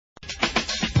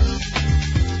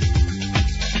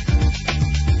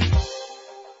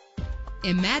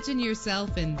Imagine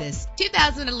yourself in this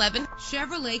 2011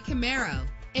 Chevrolet Camaro.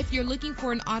 If you're looking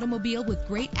for an automobile with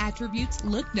great attributes,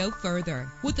 look no further.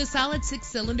 With a solid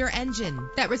 6-cylinder engine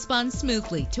that responds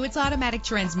smoothly to its automatic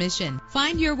transmission,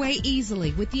 find your way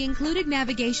easily with the included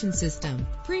navigation system.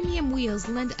 Premium wheels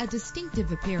lend a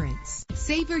distinctive appearance.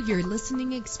 Savor your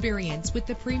listening experience with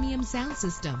the premium sound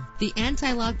system. The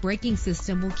anti-lock braking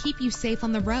system will keep you safe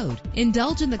on the road.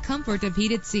 Indulge in the comfort of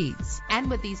heated seats. And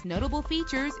with these notable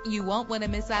features, you won't want to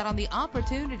miss out on the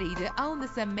opportunity to own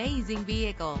this amazing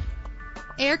vehicle.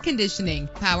 Air conditioning,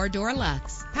 power door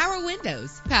locks, power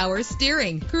windows, power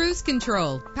steering, cruise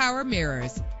control, power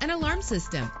mirrors, an alarm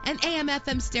system, an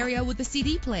AM/FM stereo with a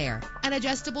CD player, an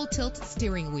adjustable tilt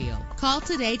steering wheel. Call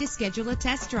today to schedule a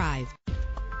test drive.